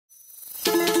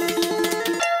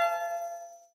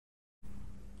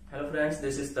friends,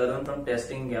 this is Tarun from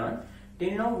Testing Gyan.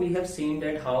 Till now we have seen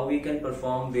that how we can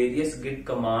perform various Git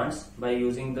commands by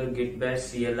using the Git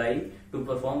bash CLI to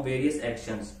perform various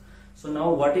actions. So now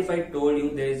what if I told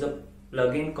you there is a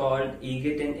plugin called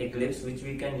EGit in Eclipse which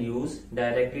we can use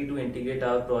directly to integrate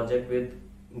our project with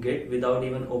Git without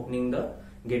even opening the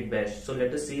Git bash. So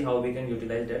let us see how we can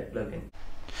utilize that plugin.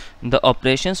 The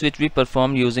operations which we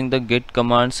perform using the git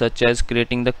command, such as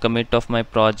creating the commit of my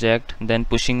project, then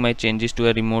pushing my changes to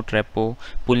a remote repo,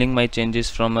 pulling my changes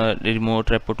from a remote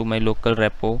repo to my local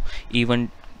repo,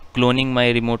 even cloning my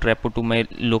remote repo to my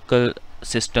local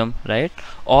system, right?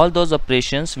 All those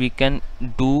operations we can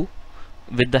do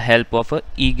with the help of a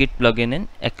EGit plugin in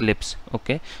Eclipse.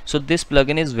 Okay, so this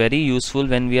plugin is very useful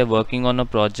when we are working on a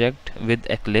project with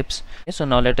Eclipse. Okay, so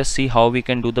now let us see how we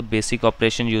can do the basic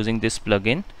operation using this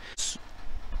plugin.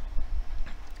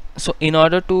 So in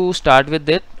order to start with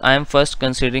it, I am first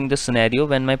considering the scenario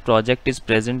when my project is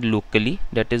present locally,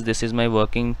 that is, this is my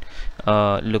working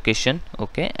location,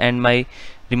 okay, and my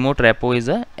remote repo is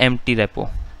a empty repo.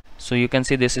 So you can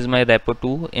see this is my repo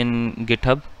 2 in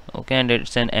GitHub, okay, and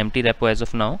it's an empty repo as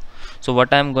of now. So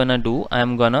what I'm gonna do,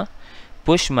 I'm gonna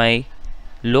push my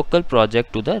local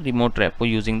project to the remote repo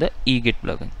using the EGit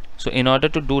plugin. So in order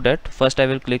to do that, first I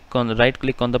will right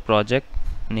click on the project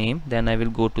name, then I will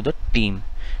go to the team,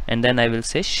 and then I will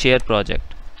say share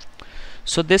project.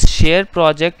 So this share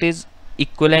project is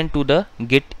equivalent to the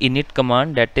git init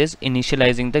command, that is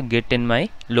initializing the git in my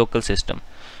local system.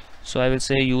 So I will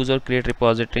say use or create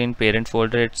repository in parent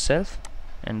folder itself,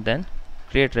 and then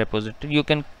create repository. You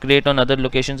can create on other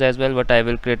locations as well, but I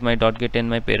will create my .git in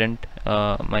my parent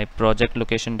my project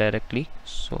location directly.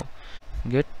 So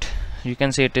git, you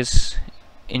can see it is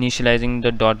initializing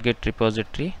the .git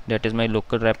repository, that is my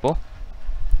local repo.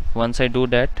 Once I do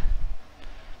that,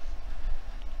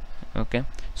 okay,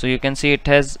 so you can see it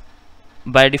has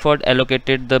by default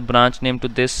allocated the branch name to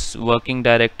this working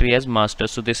directory as master.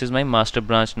 So this is my master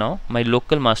branch now, my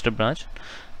local master branch.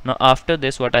 Now after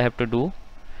this, what I have to do,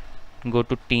 go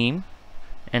to team,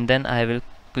 and then I will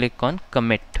click on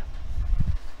commit.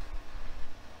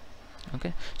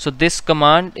 Okay, so this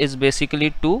command is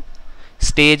basically to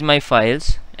stage my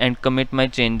files and commit my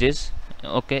changes.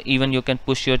 Okay, even you can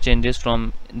push your changes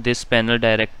from this panel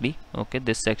directly. Okay,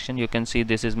 this section, you can see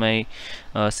this is my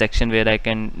section where I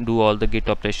can do all the git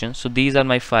operations. So these are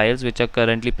my files which are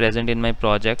currently present in my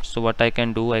project. So what I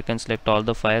can do, I can select all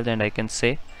the files and I can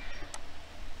say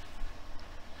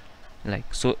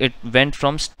like, so it went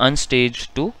from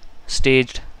unstaged to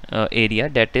staged area,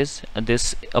 that is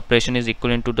this operation is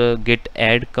equivalent to the git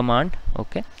add command.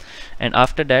 Okay, and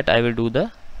after that I will do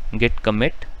the git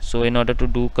commit. So in order to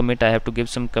do commit, I have to give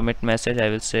some commit message. I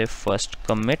will say first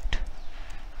commit,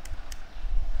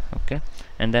 okay,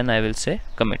 and then I will say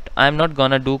commit. I am not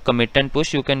gonna do commit and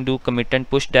push. You can do commit and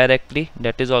push directly,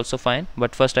 that is also fine,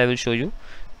 but first I will show you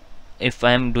if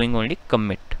I am doing only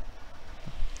commit.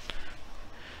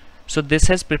 So this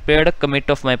has prepared a commit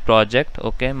of my project.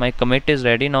 Okay, my commit is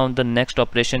ready. Now the next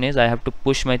operation is I have to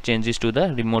push my changes to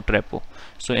the remote repo.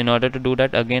 So in order to do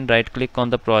that, again right click on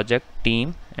the project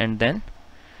team and then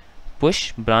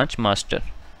push branch master.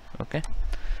 Okay,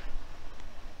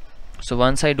 so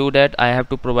once I do that, I have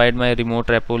to provide my remote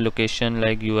repo location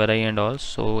like URI and all.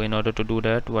 So in order to do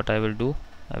that, what I will do,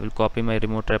 I will copy my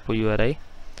remote repo URI,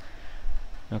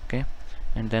 okay,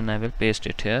 and then I will paste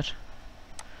it here.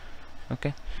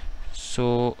 Okay,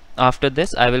 so after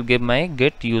this I will give my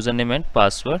git username and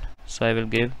password. So I will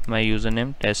give my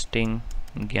username testing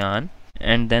Gyan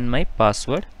and then my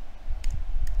password.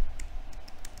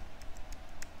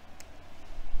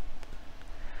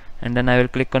 And then I will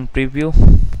click on preview.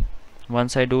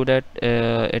 Once I do that,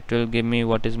 it will give me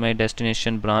what is my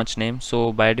destination branch name.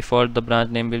 So by default the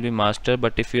branch name will be master,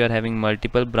 but if you are having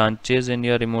multiple branches in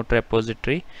your remote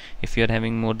repository, if you are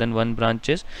having more than one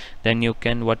branches, then you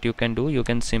can, what you can do, you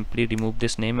can simply remove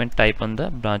this name and type on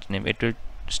the branch name. It will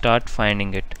start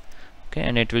finding it. Okay,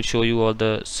 and it will show you all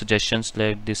the suggestions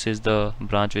like this is the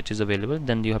branch which is available,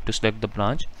 then you have to select the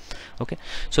branch. Okay,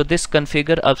 so this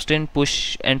configure upstream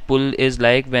push and pull is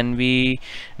like when we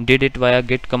did it via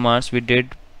git commands, we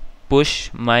did push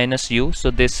 -u.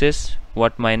 So this is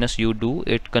what -u do,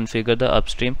 it configure the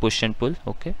upstream push and pull.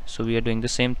 Okay, so we are doing the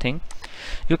same thing.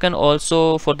 You can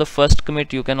also, for the first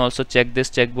commit, you can also check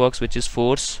this checkbox which is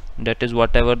force, that is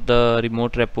whatever the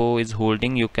remote repo is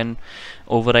holding, you can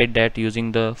override that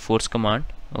using the force command.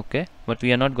 Okay, but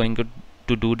we are not going to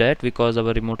do that because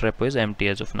our remote repo is empty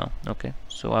as of now. Okay,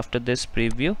 so after this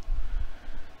preview,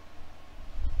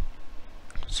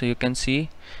 so you can see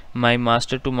my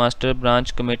master to master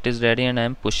branch commit is ready and I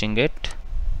am pushing it.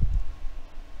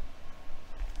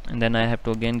 and then I have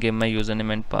to again give my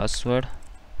username and password.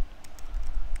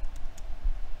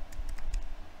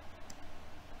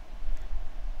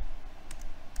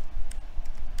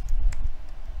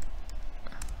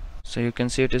 So you can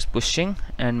see it is pushing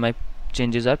and my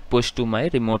changes are pushed to my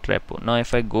remote repo. Now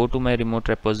if I go to my remote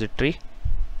repository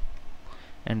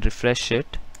and refresh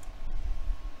it,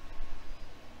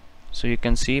 so you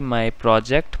can see my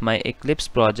project, my Eclipse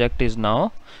project is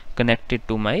now connected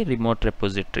to my remote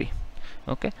repository.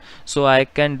 Okay, so I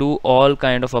can do all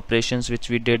kind of operations which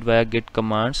we did via git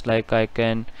commands, like I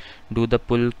can do the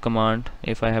pull command.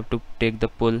 If I have to take the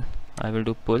pull, I will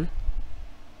do pull,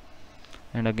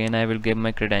 and again I will give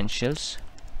my credentials.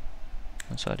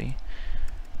 Sorry,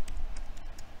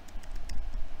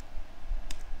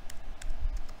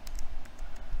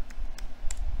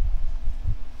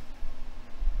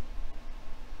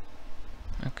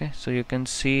 okay, so you can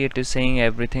see it is saying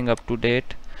everything up to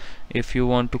date. If you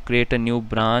want to create a new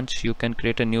branch, you can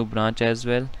create a new branch as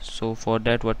well. So for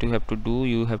that, what you have to do,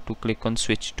 you have to click on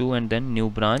switch to and then new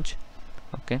branch.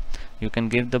 Okay, you can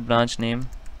give the branch name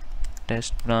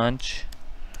test branch.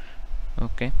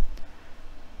 Okay,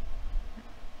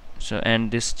 so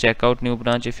and this checkout new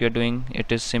branch, if you're doing,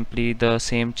 it is simply the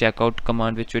same checkout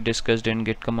command which we discussed in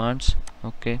git commands.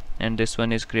 Okay, and this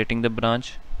one is creating the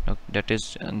branch, that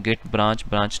is git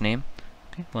branch name.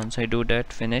 Okay, once I do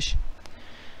that, finish,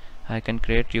 I can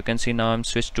create. You can see now I'm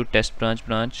switched to test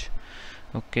branch.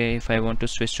 Okay, if I want to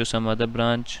switch to some other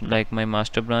branch like my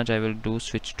master branch, I will do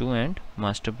switch to and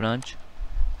master branch.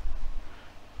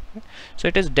 So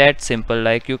it is that simple.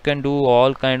 Like you can do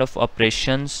all kind of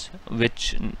operations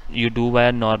which you do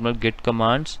via normal git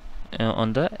commands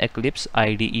on the Eclipse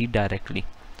IDE directly.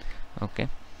 Okay,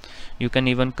 you can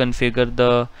even configure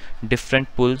the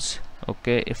different pulls.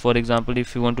 Okay, if for example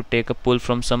if you want to take a pull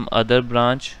from some other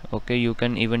branch, okay, you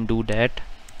can even do that,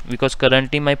 because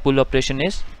currently my pull operation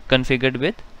is configured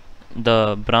with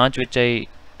the branch which I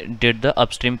did the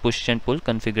upstream push and pull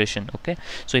configuration. Okay,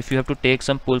 so if you have to take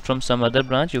some pull from some other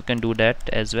branch, you can do that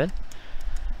as well.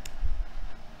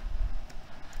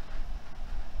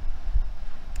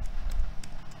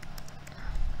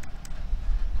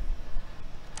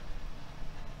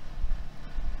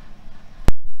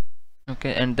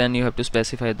 Okay, and then you have to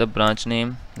specify the branch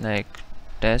name like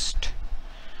test.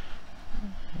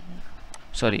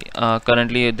 Sorry,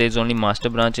 currently there is only master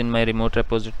branch in my remote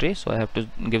repository, so I have to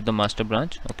give the master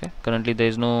branch. Okay, currently there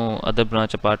is no other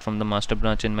branch apart from the master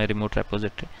branch in my remote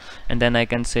repository. And then I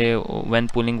can say when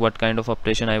pulling what kind of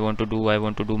operation I want to do. I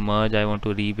want to do merge, I want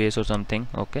to rebase or something.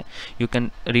 Okay, you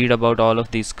can read about all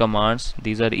of these commands.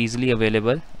 These are easily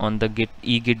available on the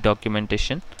EGit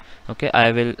documentation. Okay,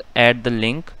 I will add the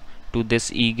link to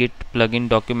this EGit plugin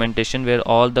documentation where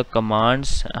all the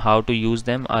commands, how to use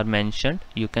them, are mentioned.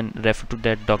 You can refer to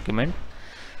that document.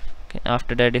 Okay,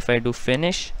 after that, if I do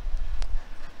finish,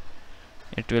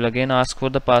 it will again ask for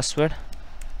the password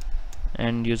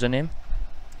and username.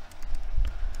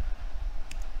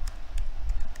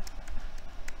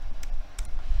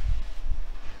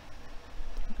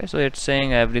 Okay, so it's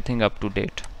saying everything up to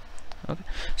date. Okay,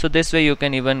 so this way you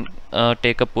can even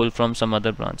take a pull from some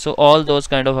other branch. So all those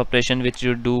kind of operation which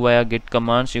you do via git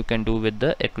commands, you can do with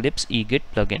the Eclipse EGit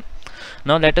plugin.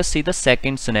 Now let us see the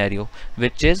second scenario,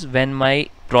 which is when my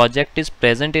project is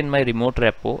present in my remote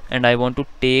repo and I want to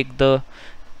take the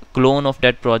clone of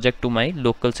that project to my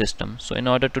local system. So in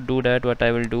order to do that, what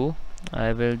I will do,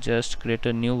 I will just create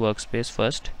a new workspace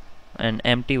first, an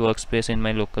empty workspace in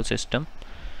my local system.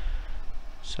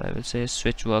 So I will say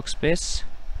switch workspace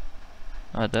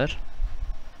other,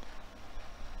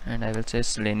 and I will say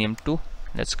Selenium 2.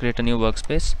 Let's create a new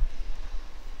workspace.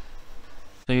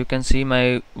 So you can see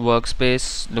my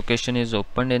workspace location is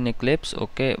opened in Eclipse.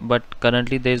 Okay, but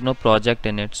currently there is no project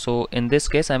in it. So in this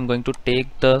case, I'm going to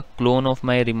take the clone of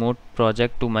my remote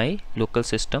project to my local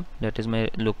system, that is my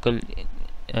local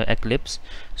Eclipse.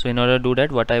 So in order to do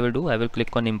that, what I will do, I will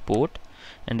click on import,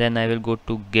 and then I will go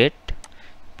to git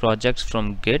projects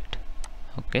from git.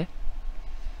 Okay,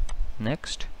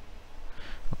 next.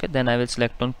 Okay, then I will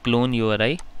select on clone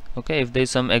URI. Okay, if there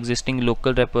is some existing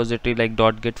local repository like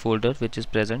 .git folder which is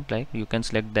present, like you can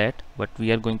select that, but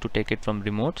we are going to take it from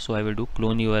remote, so I will do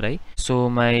clone URI. So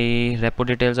my repo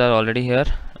details are already here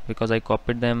because I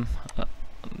copied them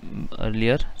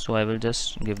earlier, so I will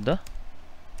just give the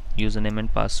username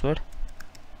and password.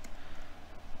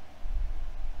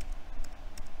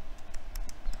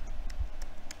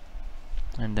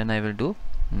 And then I will do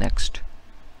next.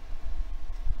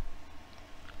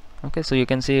 Okay, so you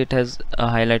can see it has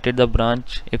highlighted the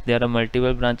branch. If there are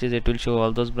multiple branches, it will show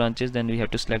all those branches. Then we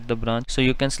have to select the branch. So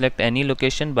you can select any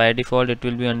location. By default it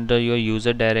will be under your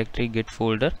user directory git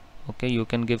folder. Okay, you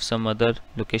can give some other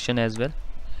location as well,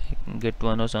 git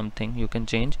 1 or something you can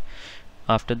change.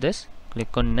 After this,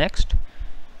 click on next,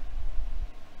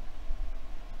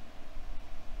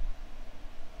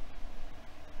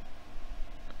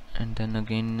 and then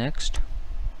again next,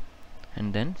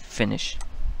 and then finish.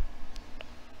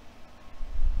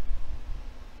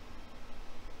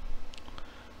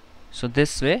 So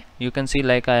this way you can see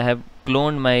like I have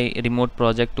cloned my remote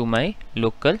project to my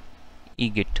local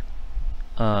EGit,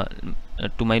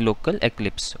 to my local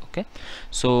Eclipse. Okay,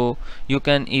 so you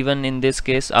can, even in this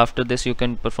case, after this you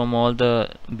can perform all the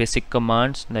basic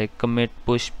commands like commit,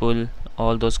 push, pull,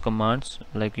 all those commands.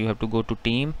 Like you have to go to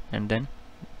team and then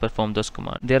perform those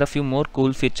commands. There are a few more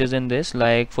cool features in this,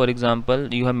 like for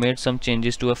example you have made some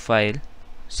changes to a file,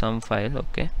 some file.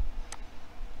 Okay,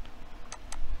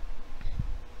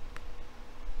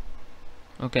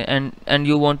 okay, and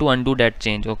you want to undo that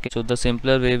change. Okay, so the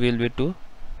simpler way will be to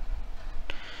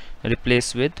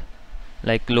replace with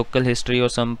like local history or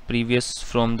some previous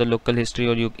from the local history,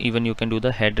 or you can do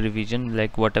the head revision,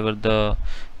 like whatever the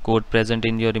code present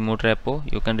in your remote repo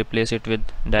you can replace it with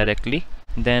directly.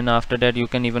 Then after that you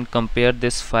can even compare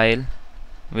this file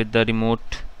with the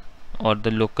remote or the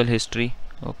local history.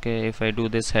 Okay, if I do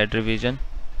this head revision,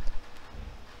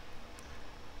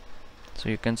 so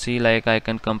you can see like I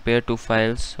can compare two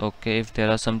files. Okay, if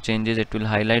there are some changes it will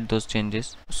highlight those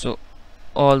changes. So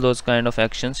all those kind of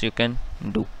actions you can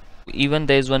do. Even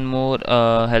there is one more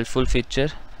helpful feature,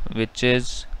 which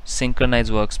is synchronize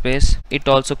workspace. It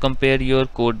also compare your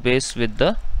code base with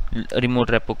the remote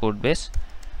repo code base.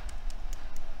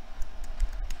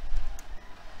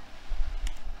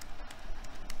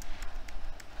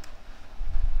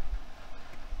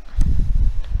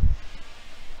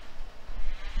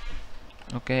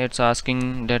 Okay, it's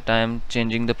asking that I am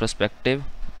changing the perspective.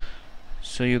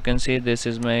 So you can see this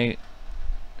is my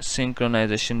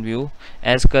synchronization view.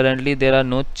 As currently there are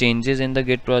no changes in the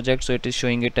Git project, so it is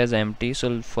showing it as empty.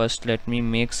 So first let me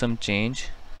make some change.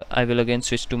 I will again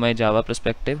switch to my Java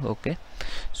perspective. Okay,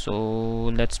 so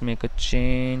let's make a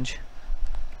change.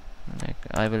 Like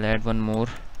I will add one more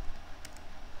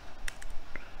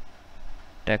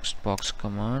text box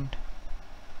command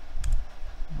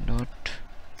dot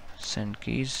send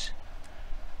keys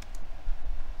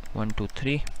 1 2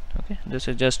 3. Okay, this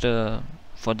is just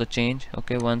for the change.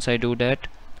 Okay, once I do that,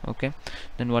 okay,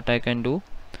 then what I can do,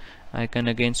 I can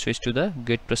again switch to the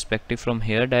Git perspective from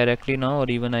here directly now, or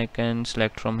even I can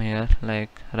select from here,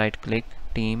 like right click,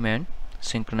 team, and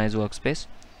synchronize workspace.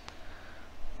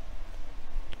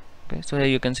 Okay, so here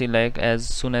you can see like as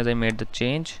soon as I made the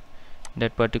change,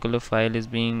 that particular file is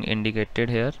being indicated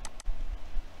here.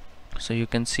 So you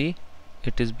can see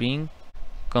it is being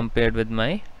compared with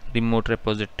my remote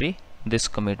repository, this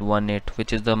commit 1.8,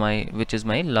 which is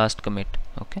my last commit.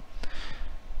 Okay,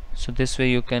 so this way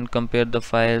you can compare the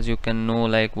files, you can know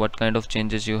like what kind of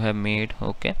changes you have made.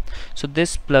 Okay, so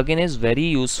this plugin is very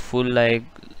useful like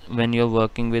when you're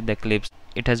working with Eclipse.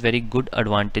 It has very good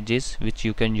advantages which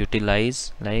you can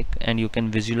utilize, like, and you can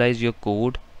visualize your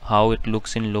code, how it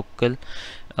looks in local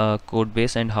code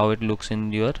base and how it looks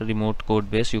in your remote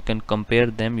code base. You can compare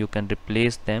them, you can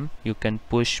replace them, you can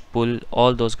push, pull,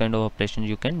 all those kind of operations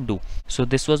you can do. So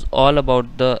this was all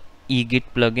about the EGit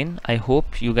plugin. I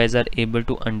hope you guys are able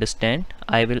to understand.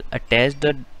 I will attach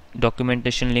the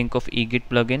documentation link of EGit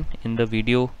plugin in the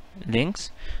video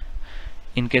links.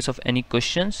 In case of any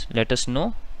questions, let us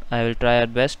know. I will try our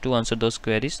best to answer those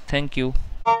queries. Thank you.